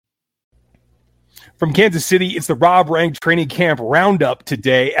From Kansas City, it's the Rob Rang Training Camp Roundup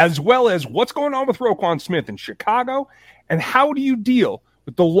today, as well as what's going on with Roquan Smith in Chicago, and how do you deal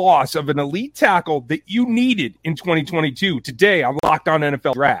with the loss of an elite tackle that you needed in 2022. Today on Locked On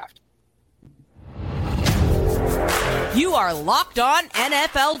NFL Draft. You are Locked On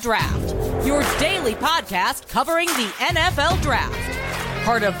NFL Draft, your daily podcast covering the NFL Draft.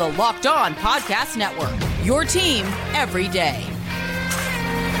 Part of the Locked On Podcast Network, your team every day.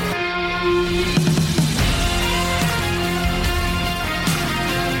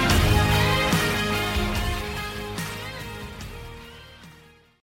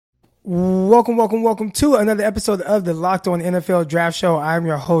 Welcome to another episode of the Locked On NFL Draft Show. I'm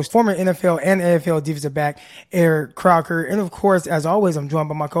your host, former NFL and AFL defensive back, Eric Crocker. And of course, as always, I'm joined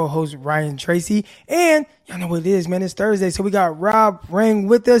by my co-host, Ryan Tracy. And y'all know what it is, man. It's Thursday, so we got Rob Rang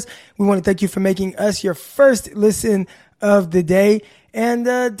with us. We want to thank you for making us your first listen of the day. And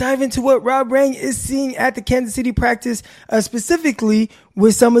dive into what Rob Rang is seeing at the Kansas City practice, specifically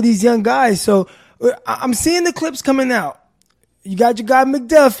with some of these young guys. So I'm seeing the clips coming out. You got your guy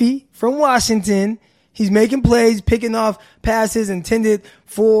McDuffie from Washington. He's making plays, picking off passes intended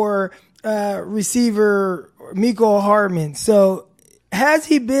for receiver Mecole Hardman. So has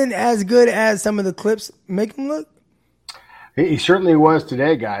he been as good as some of the clips make him look? He certainly was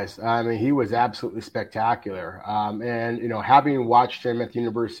today, guys. I mean, he was absolutely spectacular. And, you know, having watched him at the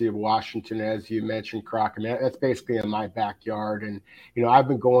University of Washington, as you mentioned, Croc, I mean, that's basically in my backyard. And, you know, I've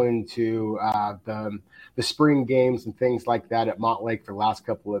been going to the spring games and things like that at Montlake for the last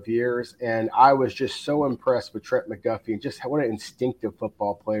couple of years. And I was just so impressed with Trent McDuffie and just what an instinctive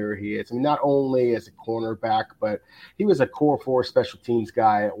football player he is. I mean, not only as a cornerback, but he was a core 4 special teams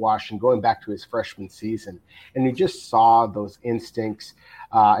guy at Washington going back to his freshman season. And you just saw those instincts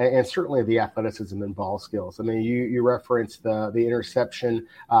and certainly the athleticism and ball skills. I mean, you referenced the interception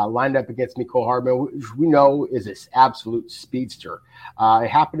lined up against Mecole Hardman, which we know is this absolute speedster. It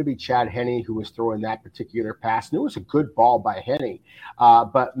happened to be Chad Henne who was throwing that particular pass, and it was a good ball by Henne.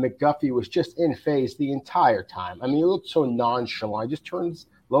 But McDuffie was just in phase the entire time. I mean, he looked so nonchalant. He just turns,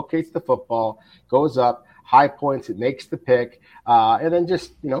 locates the football, goes up, high points, it makes the pick, and then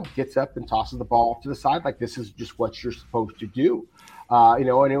just, you know, gets up and tosses the ball off to the side like this is just what you're supposed to do. You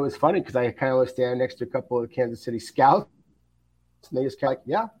know, and it was funny because I kind of was standing next to a couple of Kansas City scouts, and they just kind of like,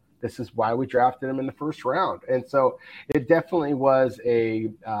 yeah, this is why we drafted him in the first round. And so it definitely was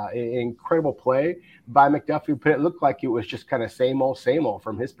an incredible play by McDuffie, but it looked like it was just kind of same old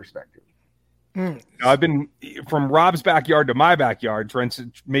from his perspective. I've been from Rob's backyard to my backyard. Trent's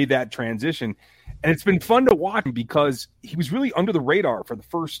made that transition, and it's been fun to watch him because he was really under the radar for the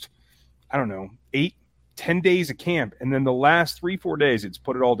first, 8-10 days of camp. And then the last 3-4 days, it's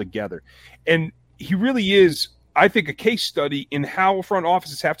put it all together. And he really is, I think, a case study in how front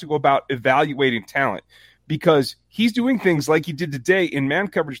offices have to go about evaluating talent, because he's doing things like he did today in man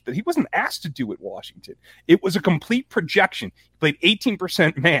coverage that he wasn't asked to do at Washington. It was a complete projection. He played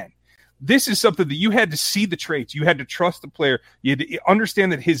 18% man. This is something that you had to see the traits. You had to trust the player. You had to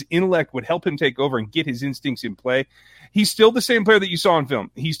understand that his intellect would help him take over and get his instincts in play. He's still the same player that you saw in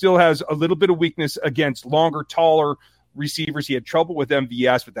film. He still has a little bit of weakness against longer, taller receivers. He had trouble with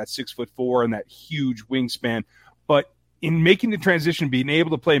MVS with that 6'4" and that huge wingspan. But in making the transition, being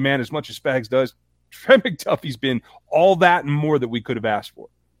able to play man as much as Spags does, Trent McDuffie's been all that and more that we could have asked for.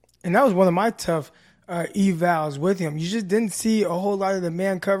 And that was one of my tough evals with him. You just didn't see a whole lot of the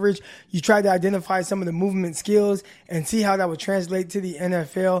man coverage. You tried to identify some of the movement skills and see how that would translate to the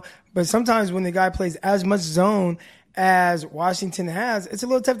NFL. But sometimes when the guy plays as much zone as Washington has, it's a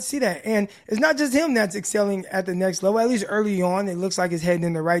little tough to see that. And it's not just him that's excelling at the next level. At least early on, it looks like it's heading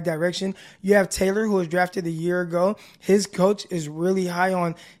in the right direction. You have Taylor, who was drafted a year ago. His coach is really high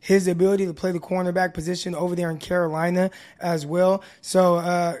on his ability to play the cornerback position over there in Carolina as well.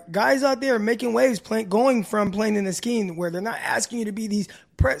 So guys out there making waves, going from playing in a scheme where they're not asking you to be these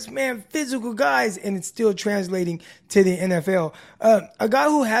press man physical guys, and it's still translating to the NFL. A guy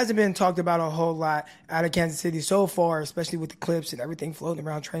who hasn't been talked about a whole lot out of Kansas City so far, especially with the clips and everything floating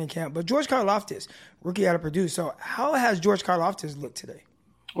around training camp, but George Karlaftis, rookie out of Purdue. So how has George Karlaftis looked today?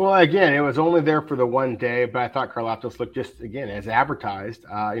 Well, again, it was only there for the one day, but I thought Karlaftis looked just, again, as advertised.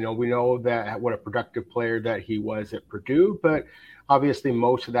 You know, we know that what a productive player that he was at Purdue, but obviously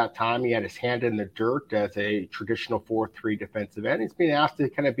most of that time he had his hand in the dirt as a traditional 4-3 defensive end. He's being asked to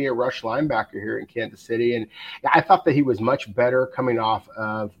kind of be a rush linebacker here in Kansas City. And I thought that he was much better coming off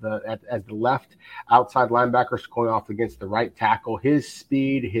of as the left outside linebacker, going off against the right tackle. His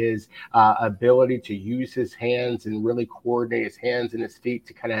speed, his ability to use his hands and really coordinate his hands and his feet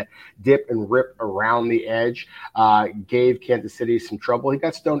to kind of dip and rip around the edge, gave Kansas City some trouble. He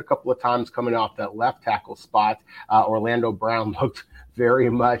got stoned a couple of times coming off that left tackle spot. Orlando Brown looked very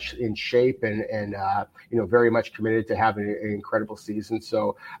much in shape and very much committed to having an incredible season.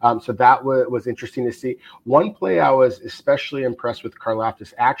 So that was interesting to see. One play I was especially impressed with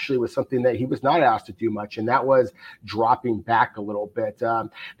Karlaftis actually was something that he was not asked to do much, and that was dropping back a little bit.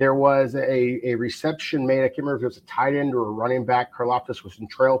 There was a reception made. I can't remember if it was a tight end or a running back. Karlaftis was in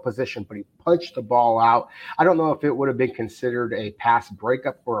trail position, but he punched the ball out. I don't know if it would have been considered a pass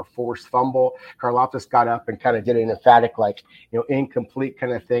breakup or a forced fumble. Karlaftis got up and kind of did an emphatic, incomplete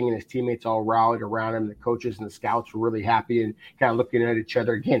kind of thing, and his teammates all rallied around him. The coaches and the scouts were really happy and kind of looking at each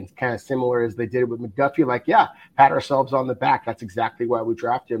other. Again, kind of similar as they did with McDuffie, pat ourselves on the back. That's exactly why we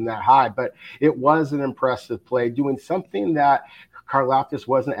drafted him that high. But it was an impressive play, doing something that Karlaftis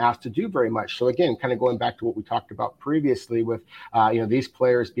wasn't asked to do very much. So again, kind of going back to what we talked about previously with, these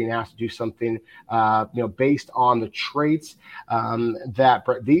players being asked to do something, based on the traits that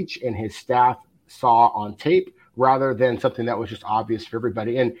Brett Veach and his staff saw on tape, rather than something that was just obvious for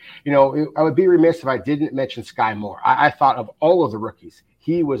everybody. And, I would be remiss if I didn't mention Sky Moore. I thought of all of the rookies,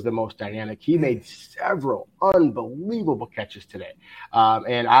 he was the most dynamic. He made several unbelievable catches today.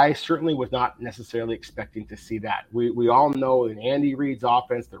 And I certainly was not necessarily expecting to see that. We all know in Andy Reid's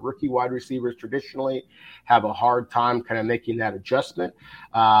offense, the rookie wide receivers traditionally have a hard time kind of making that adjustment.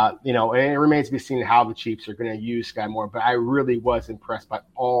 And it remains to be seen how the Chiefs are going to use Sky Moore. But I really was impressed by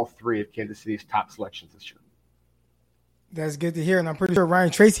all three of Kansas City's top selections this year. That's good to hear, and I'm pretty sure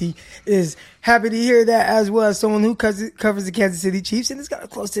Ryan Tracy is happy to hear that as well, as someone who covers the Kansas City Chiefs and is kind of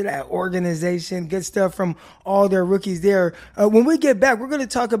close to that organization. Good stuff from all their rookies there. When we get back, we're going to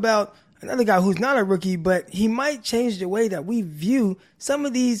talk about another guy who's not a rookie, but he might change the way that we view some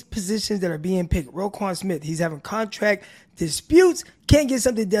of these positions that are being picked. Roquan Smith, he's having contract disputes, can't get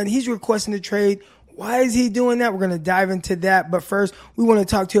something done. He's requesting a trade. Why is he doing that? We're going to dive into that. But first, we want to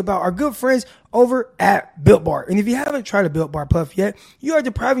talk to you about our good friends over at Built Bar. And if you haven't tried a Built Bar Puff yet, you are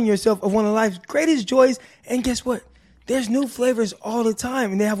depriving yourself of one of life's greatest joys. And guess what? There's new flavors all the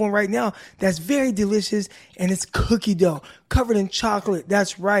time. And they have one right now that's very delicious. And it's cookie dough covered in chocolate.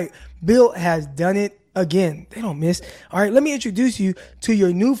 That's right. Built has done it again. They don't miss. All right, let me introduce you to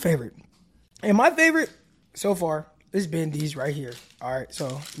your new favorite. And my favorite so far, it's been these right here. All right.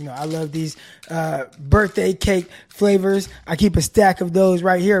 So, I love these birthday cake flavors. I keep a stack of those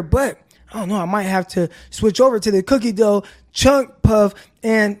right here. But I don't know, I might have to switch over to the cookie dough chunk puff.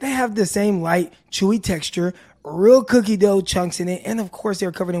 And they have the same light, chewy texture, real cookie dough chunks in it. And of course,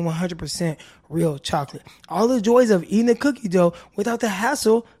 they're covered in 100% real chocolate. All the joys of eating a cookie dough without the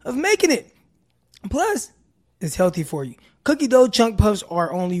hassle of making it. Plus, it's healthy for you. Cookie dough chunk puffs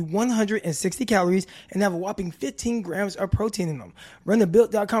are only 160 calories and have a whopping 15 grams of protein in them. Run to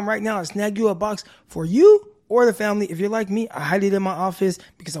Built.com right now and snag you a box for you or the family. If you're like me, I hide it in my office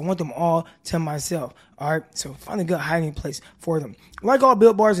because I want them all to myself. All right, so find a good hiding place for them. Like all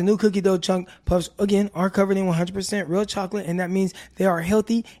Built Bars, the new cookie dough chunk puffs, again, are covered in 100% real chocolate, and that means they are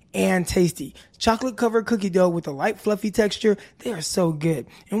healthy and tasty. Chocolate-covered cookie dough with a light, fluffy texture, they are so good.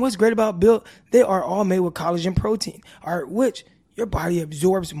 And what's great about Built, they are all made with collagen protein, all right, which your body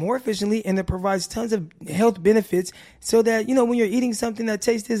absorbs more efficiently, and it provides tons of health benefits so that, when you're eating something that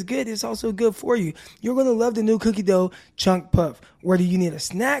tastes this good, it's also good for you. You're going to love the new cookie dough chunk puff. Whether you need a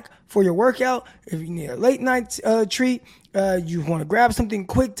snack for your workout, if you need a late night treat, you want to grab something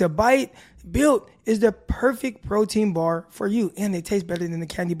quick to bite, Built is the perfect protein bar for you, and they taste better than the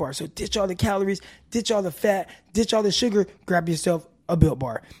candy bar. So ditch all the calories, ditch all the fat, ditch all the sugar, grab yourself a Built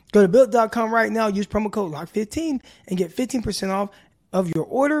Bar. Go to Built.com right now, use promo code LOCK15 and get 15% off of your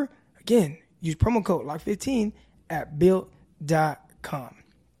order. Again, use promo code LOCK15 at Built.com.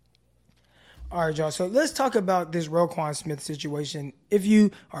 All right, y'all. So let's talk about this Roquan Smith situation. If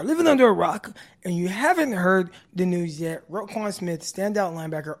you are living under a rock and you haven't heard the news yet, Roquan Smith, standout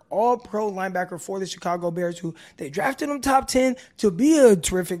linebacker, all-pro linebacker for the Chicago Bears, who they drafted him top 10 to be a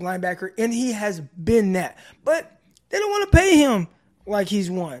terrific linebacker, and he has been that. But they don't want to pay him like he's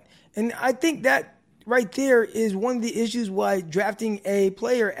won. And I think that right there is one of the issues why drafting a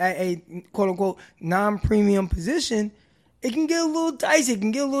player at a quote-unquote non-premium position, it can get a little dicey. It can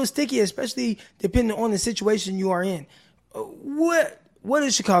get a little sticky, especially depending on the situation you are in. What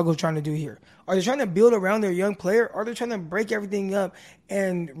is Chicago trying to do here? Are they trying to build around their young player? Or are they trying to break everything up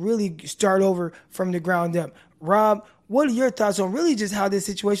and really start over from the ground up? Rob, what are your thoughts on really just how this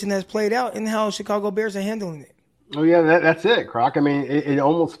situation has played out and how Chicago Bears are handling it? Oh, yeah, that's it, Croc. I mean, it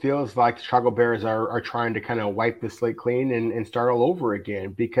almost feels like the Chicago Bears are trying to kind of wipe the slate clean and start all over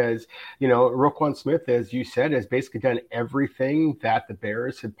again because, Roquan Smith, as you said, has basically done everything that the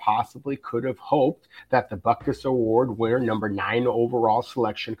Bears had possibly could have hoped that the Butkus Award winner, number 9 overall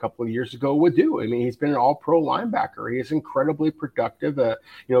selection a couple of years ago would do. I mean, he's been an all-pro linebacker. He is incredibly productive,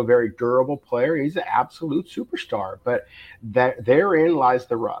 very durable player. He's an absolute superstar, but therein lies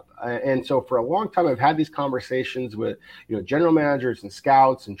the rub. And so for a long time, I've had these conversations with general managers and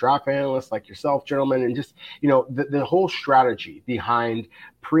scouts and draft analysts like yourself, gentlemen, and just the whole strategy behind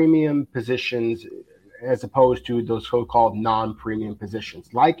premium positions as opposed to those so-called non-premium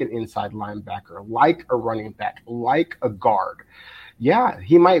positions, like an inside linebacker, like a running back, like a guard. Yeah,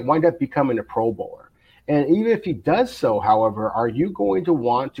 he might wind up becoming a Pro Bowler. And even if he does so, however, are you going to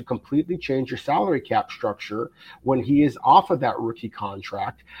want to completely change your salary cap structure when he is off of that rookie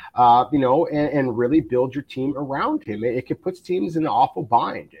contract, and really build your team around him? It could put teams in an awful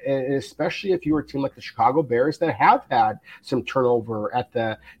bind, and especially if you're a team like the Chicago Bears that have had some turnover at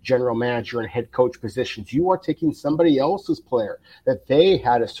the general manager and head coach positions. You are taking somebody else's player that they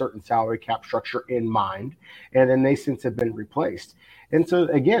had a certain salary cap structure in mind, and then they since have been replaced. And so,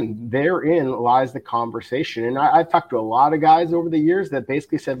 again, therein lies the conversation. And I've talked to a lot of guys over the years that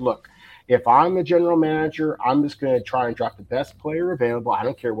basically said, look, if I'm a general manager, I'm just going to try and draft the best player available. I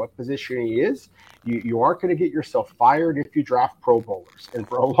don't care what position he is. You aren't going to get yourself fired if you draft Pro Bowlers. And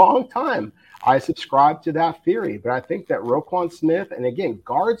for a long time, I subscribed to that theory. But I think that Roquan Smith, and again,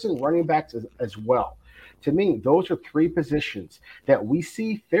 guards and running backs as well, to me, those are 3 positions that we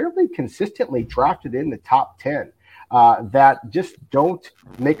see fairly consistently drafted in the top 10. That just don't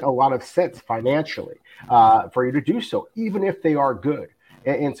make a lot of sense financially for you to do so, even if they are good.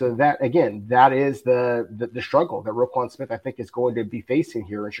 And so that, again, that is the struggle that Roquan Smith, I think, is going to be facing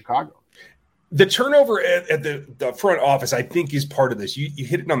here in Chicago. The turnover at the front office, I think, is part of this. You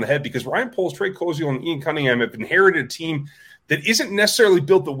hit it on the head because Ryan Poles, Trey Koziol, and Ian Cunningham have inherited a team that isn't necessarily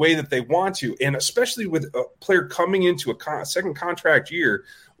built the way that they want to. And especially with a player coming into a second contract year,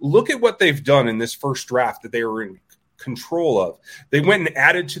 look at what they've done in this first draft that they were in control of. They went and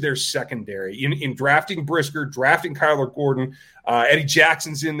added to their secondary in drafting Brisker, drafting Kyler Gordon. Eddie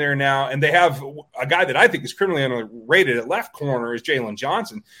Jackson's in there now, and they have a guy that I think is criminally underrated at left corner is Jalen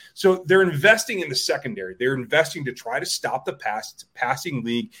Johnson. So they're investing in the secondary. They're investing to try to stop the passing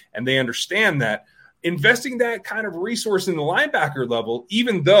league, and they understand that investing that kind of resource in the linebacker level,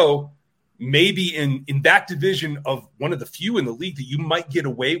 even though maybe in that division of one of the few in the league that you might get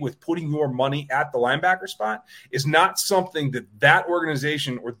away with putting your money at the linebacker spot, is not something that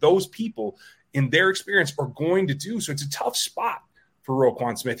organization or those people in their experience are going to do. So it's a tough spot for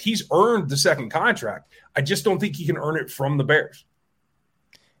Roquan Smith. He's earned the second contract. I just don't think he can earn it from the Bears.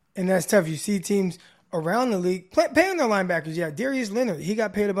 And that's tough. You see teams around the league paying their linebackers. Yeah, Darius Leonard, he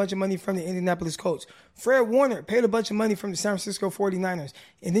got paid a bunch of money from the Indianapolis Colts. Fred Warner paid a bunch of money from the San Francisco 49ers.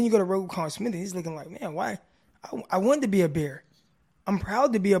 And then you go to Roquan Smith, and he's looking like, man, why? I wanted to be a Bear. I'm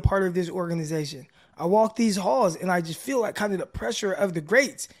proud to be a part of this organization. I walk these halls, and I just feel like kind of the pressure of the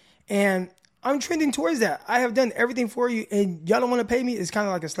greats. And I'm trending towards that. I have done everything for you, and y'all don't want to pay me. It's kind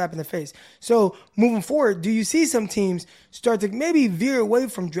of like a slap in the face. So moving forward, do you see some teams start to maybe veer away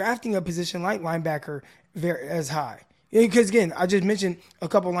from drafting a position like linebacker as high? Because, again, I just mentioned a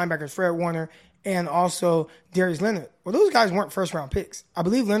couple of linebackers, Fred Warner and also Darius Leonard. Well, those guys weren't first-round picks. I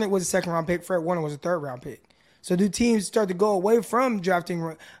believe Leonard was a second-round pick. Fred Warner was a third-round pick. So do teams start to go away from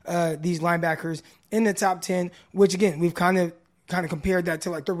drafting these linebackers in the top 10, which, again, we've kind of compared that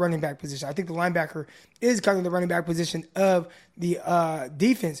to like the running back position. I think the linebacker is kind of the running back position of the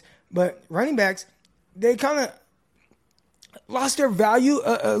defense, but running backs, they kind of lost their value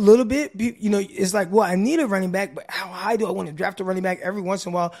a little bit. It's like, well, I need a running back, but how high do I want to draft a running back? Every once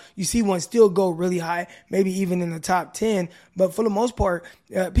in a while, you see one still go really high, maybe even in the top 10. But for the most part,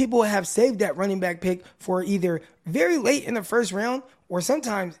 people have saved that running back pick for either very late in the first round or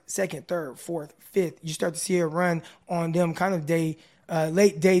sometimes second, third, fourth, fifth. You start to see a run on them kind of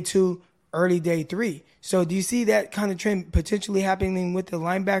late day 2, early day 3. So do you see that kind of trend potentially happening with the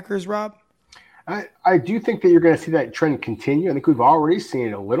linebackers, Rob? I do think that you're going to see that trend continue. I think we've already seen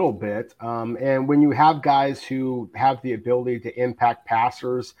it a little bit. And when you have guys who have the ability to impact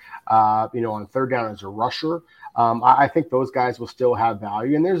passers, on third down as a rusher, I think those guys will still have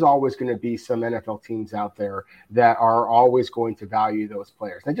value. And there's always going to be some NFL teams out there that are always going to value those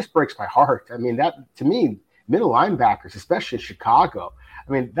players. That just breaks my heart. I mean, that to me, middle linebackers, especially in Chicago,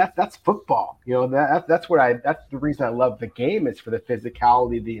 I mean, that's football. That's the reason I love the game, is for the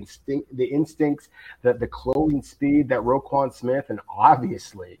physicality, the instincts, the closing speed that Roquan Smith and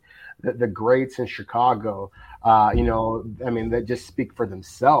obviously the greats in Chicago that just speak for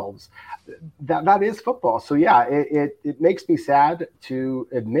themselves. That is football. So yeah, it makes me sad to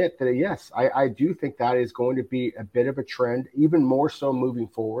admit that, yes, I do think that is going to be a bit of a trend, even more so moving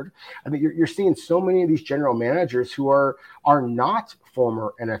forward. I mean, you're seeing so many of these general managers who are not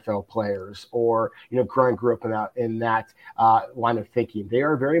former NFL players or, grew up in that line of thinking. They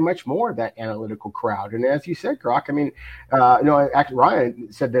are very much more that analytical crowd. And as you said, Croc, I mean,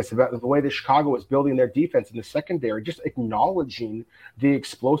 Ryan said this about the way that Chicago was building their defense in the secondary, just acknowledging the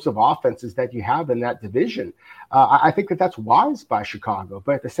explosive offenses that you have in that division. I think that's wise by Chicago.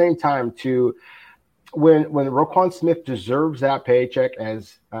 But at the same time, when Roquan Smith deserves that paycheck,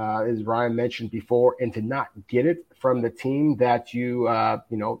 as Ryan mentioned before, and to not get it from the team that you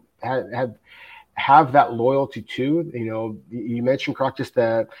have that loyalty to, you mentioned, Croc, just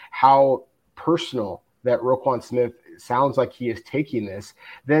how personal that Roquan Smith sounds like he is taking this,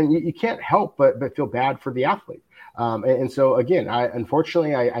 then you can't help but feel bad for the athlete. And so, again,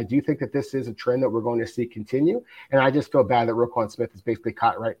 unfortunately, I do think that this is a trend that we're going to see continue. And I just feel bad that Roquan Smith is basically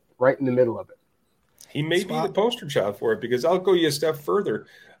caught right in the middle of it. He may be the poster child for it, because I'll go you a step further.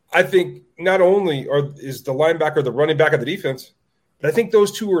 I think not only is the linebacker the running back of the defense, but I think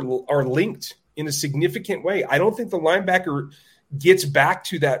those two are linked in a significant way. I don't think the linebacker gets back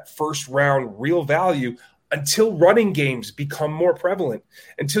to that first round real value until running games become more prevalent,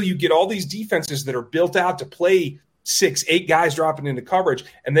 until you get all these defenses that are built out to play 6-8 guys dropping into coverage,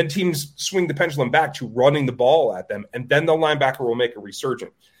 and then teams swing the pendulum back to running the ball at them, and then the linebacker will make a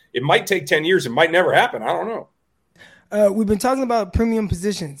resurgence. It might take 10 years. It might never happen. I don't know. We've been talking about premium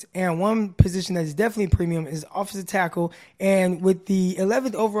positions, and one position that is definitely premium is offensive tackle. And with the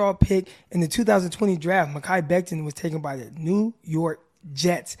 11th overall pick in the 2020 draft, Mekhi Becton was taken by the New York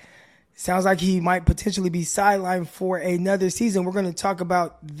Jets. Sounds like he might potentially be sidelined for another season. We're going to talk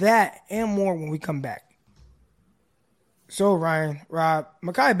about that and more when we come back. So, Ryan, Rob,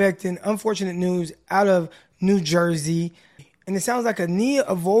 Mekhi Becton, unfortunate news out of New Jersey. And it sounds like a knee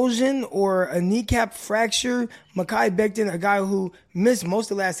avulsion or a kneecap fracture. Mekhi Becton, a guy who missed most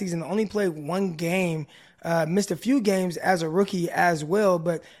of last season, only played one game, missed a few games as a rookie as well.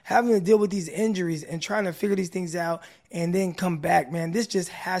 But having to deal with these injuries and trying to figure these things out and then come back, man, this just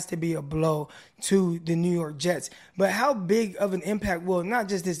has to be a blow to the New York Jets. But how big of an impact will not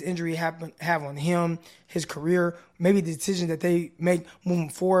just this injury have on him, his career, maybe the decision that they make moving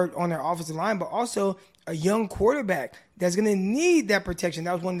forward on their offensive line, but also a young quarterback that's going to need that protection.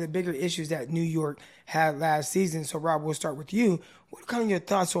 That was one of the bigger issues that New York had last season. So, Rob, we'll start with you. What are kind of your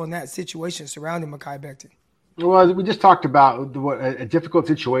thoughts on that situation surrounding Mekhi Becton? Well, we just talked about what a difficult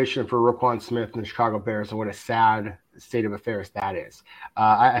situation for Roquan Smith and the Chicago Bears, and what a sad state of affairs that is.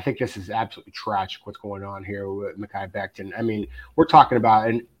 I think this is absolutely tragic what's going on here with Mekhi Becton. I mean, we're talking about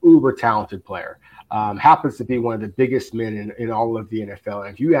an uber talented player. Happens to be one of the biggest men in all of the NFL.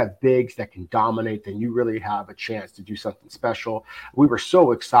 And if you have bigs that can dominate, then you really have a chance to do something special. We were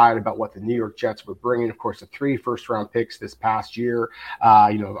so excited about what the New York Jets were bringing. Of course, the 3 first-round picks this past year.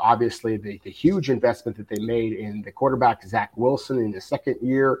 Obviously the huge investment that they made in the quarterback, Zach Wilson, in the second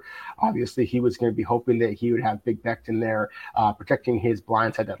year. Obviously, he was going to be hoping that he would have Big Becton there, protecting his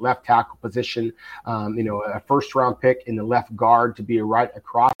blind side, that left tackle position. A first-round pick in the left guard to be right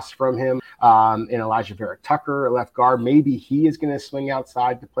across from him. And Elijah Vera Tucker, a left guard. Maybe he is going to swing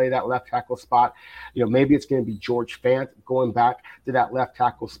outside to play that left tackle spot. Maybe it's going to be George Fant going back to that left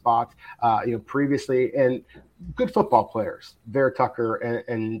tackle spot. Previously, and good football players, Vera Tucker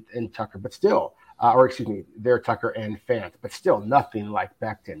and Tucker, but still, Vera Tucker and Fant, but still nothing like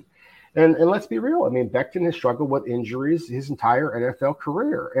Becton. And let's be real. I mean, Becton has struggled with injuries his entire NFL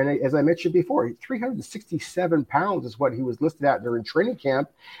career. And as I mentioned before, 367 pounds is what he was listed at during training camp.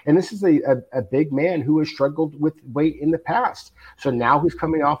 And this is a big man who has struggled with weight in the past. So now he's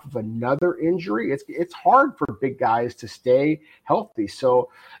coming off of another injury. It's hard for big guys to stay healthy. So,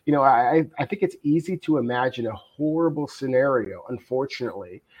 I think it's easy to imagine a horrible scenario,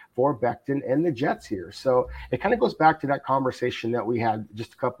 unfortunately, for Becton and the Jets here. So it kind of goes back to that conversation that we had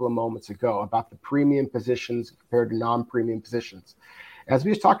just a couple of moments ago about the premium positions compared to non-premium positions. As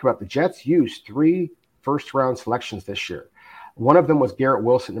we just talked about, the Jets used 3 first-round selections this year. One of them was Garrett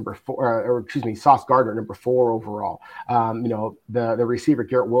Wilson, Sauce Gardner, number 4 overall. The receiver,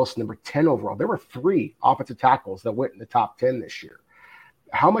 Garrett Wilson, number 10 overall. There were 3 offensive tackles that went in the top 10 this year.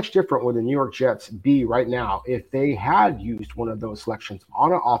 How much different would the New York Jets be right now if they had used one of those selections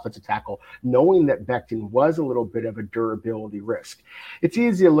on an offensive tackle, knowing that Becton was a little bit of a durability risk? It's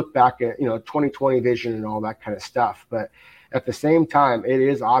easy to look back at, 2020 vision and all that kind of stuff. But At the same time, it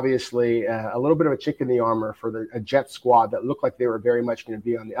is obviously a little bit of a chink in the armor for a Jets squad that looked like they were very much going to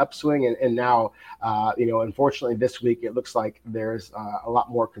be on the upswing. And now, unfortunately, this week, it looks like there's a lot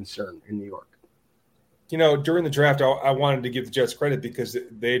more concern in New York. During the draft, I wanted to give the Jets credit because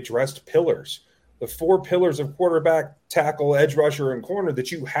they addressed pillars. The 4 pillars of quarterback, tackle, edge rusher, and corner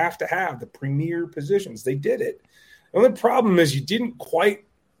that you have to have, the premier positions. They did it. The only problem is you didn't quite,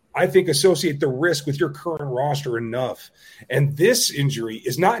 I think, associate the risk with your current roster enough. And this injury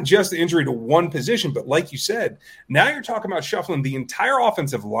is not just the injury to one position, but like you said, now you're talking about shuffling the entire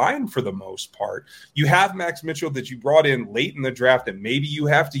offensive line for the most part. You have Max Mitchell that you brought in late in the draft that maybe you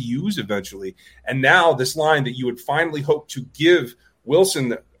have to use eventually. And now this line that you would finally hope to give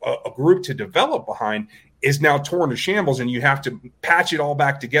Wilson a group to develop behind is now torn to shambles, and you have to patch it all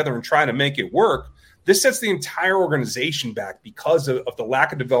back together and try to make it work. This sets the entire organization back because of the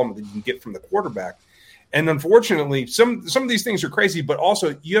lack of development that you can get from the quarterback. And unfortunately, some of these things are crazy, but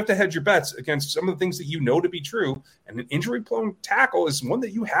also you have to hedge your bets against some of the things that you know to be true. And an injury-prone tackle is one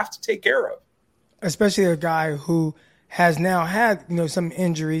that you have to take care of. Especially a guy who has now had, some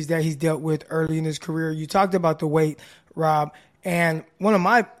injuries that he's dealt with early in his career. You talked about the weight, Rob. And one of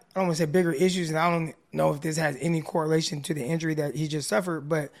my, I don't want to say bigger issues, and I don't know if this has any correlation to the injury that he just suffered,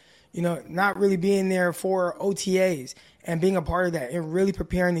 but, not really being there for OTAs and being a part of that and really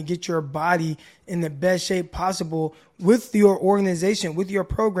preparing to get your body in the best shape possible with your organization, with your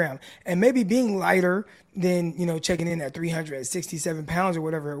program, and maybe being lighter than, checking in at 367 pounds or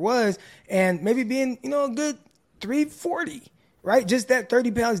whatever it was, and maybe being, a good 340. Right? Just that 30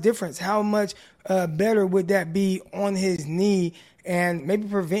 pounds difference. How much better would that be on his knee and maybe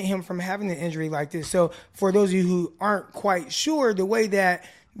prevent him from having an injury like this? So for those of you who aren't quite sure, the way that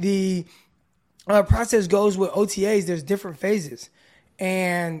the process goes with OTAs, there's different phases.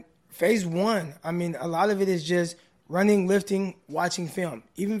 And phase 1, a lot of it is just running, lifting, watching film.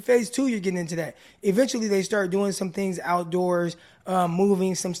 Even phase 2, you're getting into that. Eventually, they start doing some things outdoors,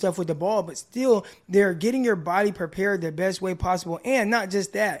 moving some stuff with the ball, but still, they're getting your body prepared the best way possible. And not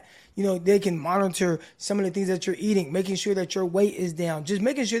just that, they can monitor some of the things that you're eating, making sure that your weight is down, just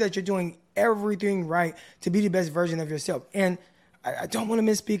making sure that you're doing everything right to be the best version of yourself. And I don't want to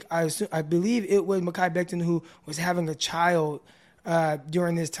misspeak. I believe it was Mekhi Becton who was having a child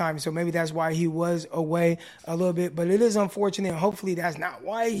during this time. So maybe that's why he was away a little bit. But it is unfortunate. Hopefully that's not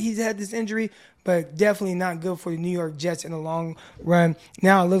why he's had this injury, but definitely not good for the New York Jets in the long run.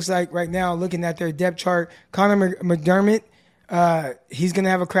 Now it looks like right now, looking at their depth chart, Connor McDermott, he's going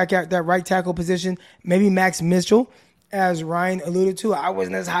to have a crack at that right tackle position. Maybe Max Mitchell, as Ryan alluded to. I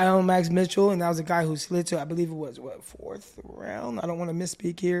wasn't as high on Max Mitchell, and that was a guy who slid to, I believe it was, 4th round? I don't want to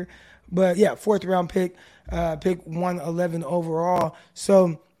misspeak here. But, yeah, 4th round pick 111 overall.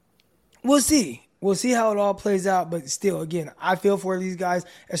 So we'll see. We'll see how it all plays out. But still, again, I feel for these guys,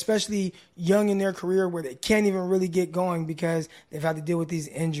 especially young in their career where they can't even really get going because they've had to deal with these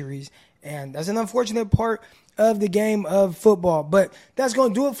injuries. And that's an unfortunate part of the game of football. But that's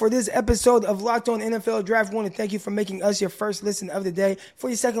going to do it for this episode of Locked On NFL Draft. I want to thank you for making us your first listen of the day. For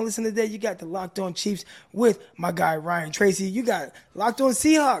your second listen of the day, you got the Locked On Chiefs with my guy Ryan Tracy. You got Locked On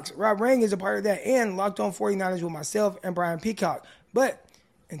Seahawks. Rob Rang is a part of that. And Locked On 49ers with myself and Brian Peacock. But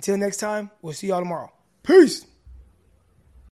until next time, we'll see y'all tomorrow. Peace.